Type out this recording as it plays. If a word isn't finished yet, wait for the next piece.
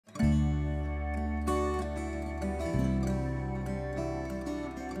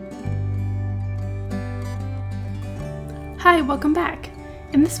Hi, welcome back!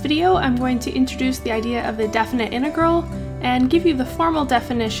 In this video, I'm going to introduce the idea of the definite integral and give you the formal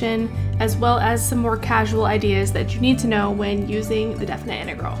definition as well as some more casual ideas that you need to know when using the definite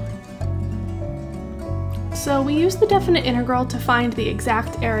integral. So we use the definite integral to find the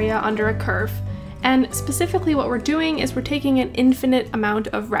exact area under a curve, and specifically what we're doing is we're taking an infinite amount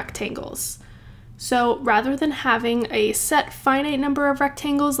of rectangles. So rather than having a set finite number of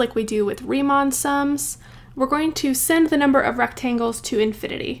rectangles like we do with Riemann sums, we're going to send the number of rectangles to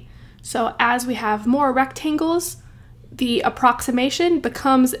infinity. So as we have more rectangles, the approximation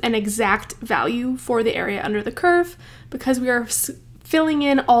becomes an exact value for the area under the curve because we are filling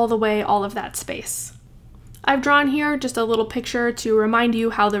in all the way all of that space. I've drawn here just a little picture to remind you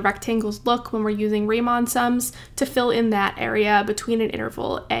how the rectangles look when we're using Riemann sums to fill in that area between an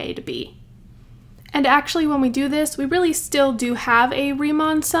interval a to b. And actually when we do this, we really still do have a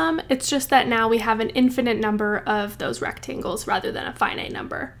Riemann sum, it's just that now we have an infinite number of those rectangles rather than a finite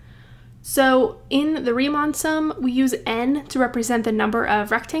number. So in the Riemann sum, we use n to represent the number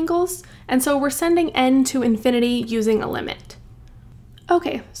of rectangles, and so we're sending n to infinity using a limit.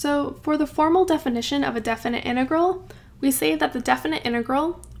 Okay, so for the formal definition of a definite integral, we say that the definite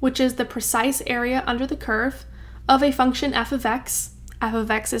integral, which is the precise area under the curve, of a function f of x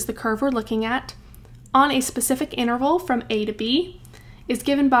is the curve we're looking at, on a specific interval from a to b, is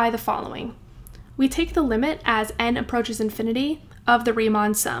given by the following. We take the limit as n approaches infinity of the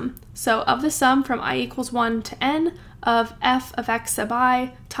Riemann sum. So of the sum from I equals 1 to n of f of x sub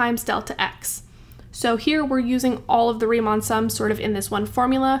I times delta x. So here we're using all of the Riemann sums sort of in this one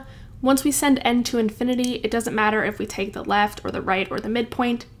formula. Once we send n to infinity, it doesn't matter if we take the left or the right or the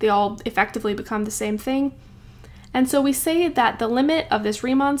midpoint, they all effectively become the same thing. And so we say that the limit of this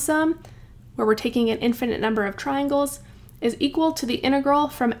Riemann sum, where we're taking an infinite number of triangles, is equal to the integral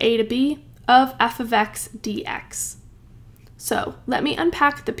from a to b of f of x dx. So let me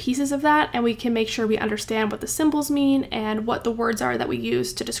unpack the pieces of that and we can make sure we understand what the symbols mean and what the words are that we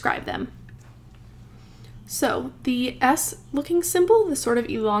use to describe them. So the S looking symbol, the sort of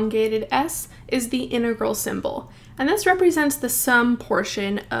elongated S, is the integral symbol, and this represents the sum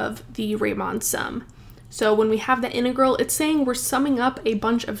portion of the Riemann sum. So when we have the integral, it's saying we're summing up a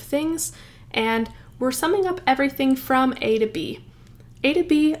bunch of things, and we're summing up everything from a to b. A to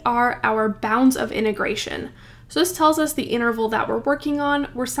b are our bounds of integration. So this tells us the interval that we're working on.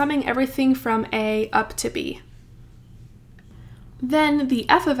 We're summing everything from a up to b. Then the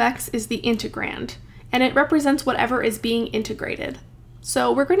f of x is the integrand, and it represents whatever is being integrated.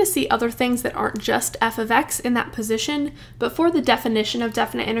 So we're going to see other things that aren't just f of x in that position, but for the definition of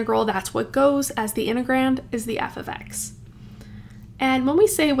definite integral, that's what goes as the integrand is the f of x. And when we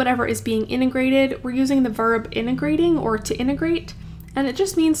say whatever is being integrated, we're using the verb integrating or to integrate, and it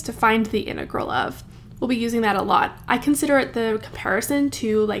just means to find the integral of. We'll be using that a lot. I consider it the comparison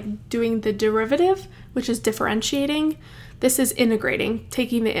to like doing the derivative, which is differentiating. This is integrating,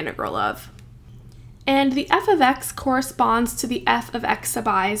 taking the integral of. And the f of x corresponds to the f of x sub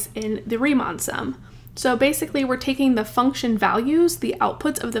i's in the Riemann sum. So basically we're taking the function values, the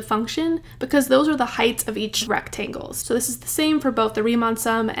outputs of the function, because those are the heights of each rectangles. So this is the same for both the Riemann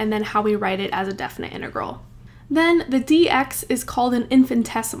sum and then how we write it as a definite integral. Then the dx is called an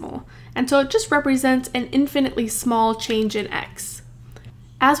infinitesimal, and so it just represents an infinitely small change in x.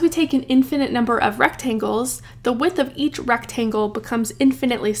 As we take an infinite number of rectangles, the width of each rectangle becomes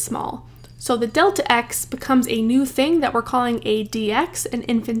infinitely small. So the delta x becomes a new thing that we're calling a dx, an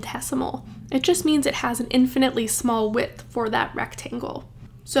infinitesimal. It just means it has an infinitely small width for that rectangle.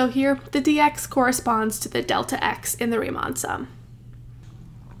 So here, the dx corresponds to the delta x in the Riemann sum.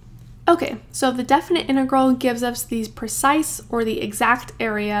 Okay, so the definite integral gives us the precise or the exact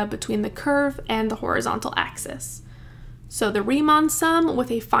area between the curve and the horizontal axis. So the Riemann sum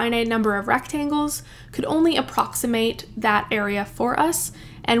with a finite number of rectangles could only approximate that area for us,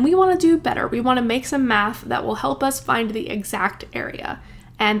 and we want to do better. We want to make some math that will help us find the exact area,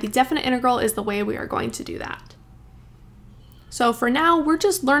 and the definite integral is the way we are going to do that. So for now, we're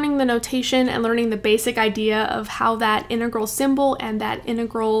just learning the notation and learning the basic idea of how that integral symbol and that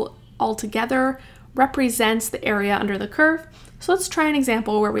integral altogether represents the area under the curve. So let's try an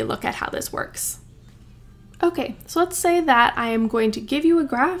example where we look at how this works. Okay, so let's say that I am going to give you a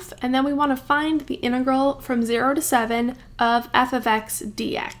graph and then we want to find the integral from 0 to 7 of f of x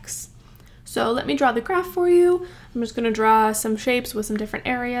dx. So let me draw the graph for you. I'm just going to draw some shapes with some different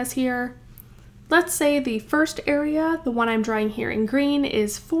areas here. Let's say the first area, the one I'm drawing here in green,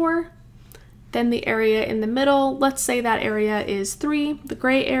 is 4. Then the area in the middle, let's say that area is 3, the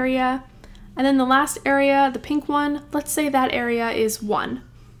gray area. And then the last area, the pink one, let's say that area is 1.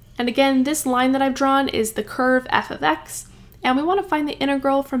 And again, this line that I've drawn is the curve f of x, and we want to find the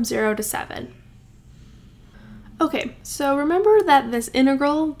integral from 0 to 7. Okay, so remember that this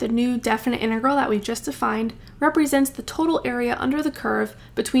integral, the new definite integral that we just defined, represents the total area under the curve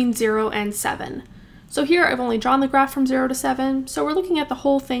between 0 and 7. So here I've only drawn the graph from 0 to 7, so we're looking at the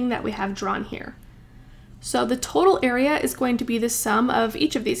whole thing that we have drawn here. So the total area is going to be the sum of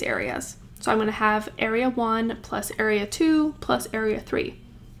each of these areas. So I'm going to have area 1 plus area 2 plus area 3.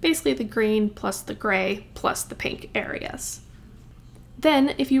 Basically the green plus the gray plus the pink areas.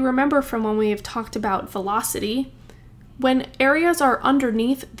 Then, if you remember from when we have talked about velocity, when areas are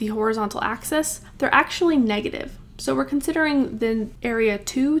underneath the horizontal axis, they're actually negative. So we're considering the area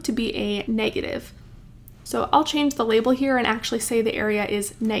 2 to be a negative. So I'll change the label here and actually say the area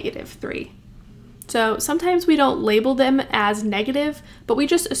is -3. So sometimes we don't label them as negative, but we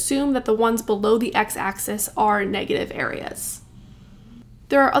just assume that the ones below the x-axis are negative areas.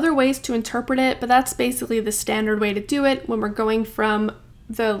 There are other ways to interpret it, but that's basically the standard way to do it when we're going from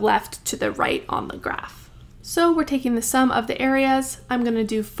the left to the right on the graph. So we're taking the sum of the areas. I'm going to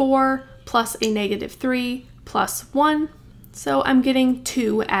do 4 plus a -3 plus 1. So I'm getting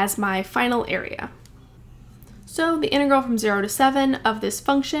 2 as my final area. So the integral from 0 to 7 of this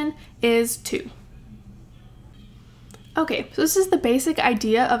function is 2. Okay, so this is the basic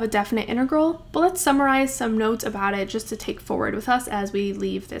idea of a definite integral, but let's summarize some notes about it just to take forward with us as we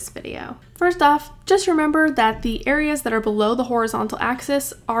leave this video. First off, just remember that the areas that are below the horizontal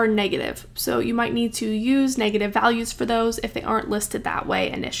axis are negative, so you might need to use negative values for those if they aren't listed that way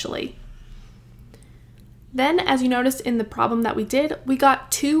initially. Then, as you noticed in the problem that we did, we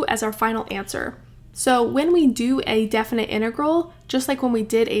got 2 as our final answer. So when we do a definite integral, just like when we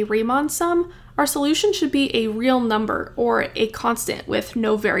did a Riemann sum, our solution should be a real number or a constant with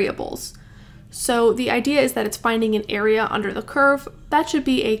no variables. So the idea is that it's finding an area under the curve. That should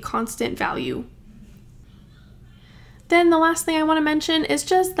be a constant value. Then the last thing I want to mention is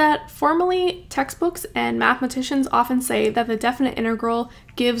just that formally textbooks and mathematicians often say that the definite integral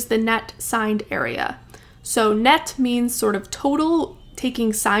gives the net signed area. So net means sort of total,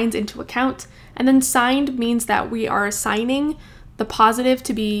 taking signs into account, and then signed means that we are assigning the positive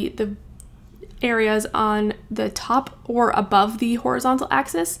to be the areas on the top or above the horizontal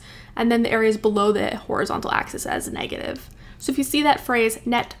axis, and then the areas below the horizontal axis as negative. So if you see that phrase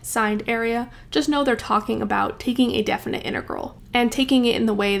net signed area, just know they're talking about taking a definite integral and taking it in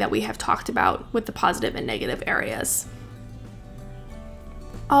the way that we have talked about with the positive and negative areas.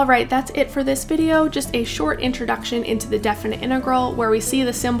 Alright, that's it for this video, just a short introduction into the definite integral where we see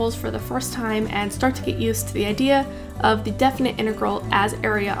the symbols for the first time and start to get used to the idea of the definite integral as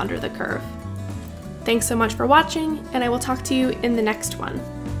area under the curve. Thanks so much for watching, and I will talk to you in the next one.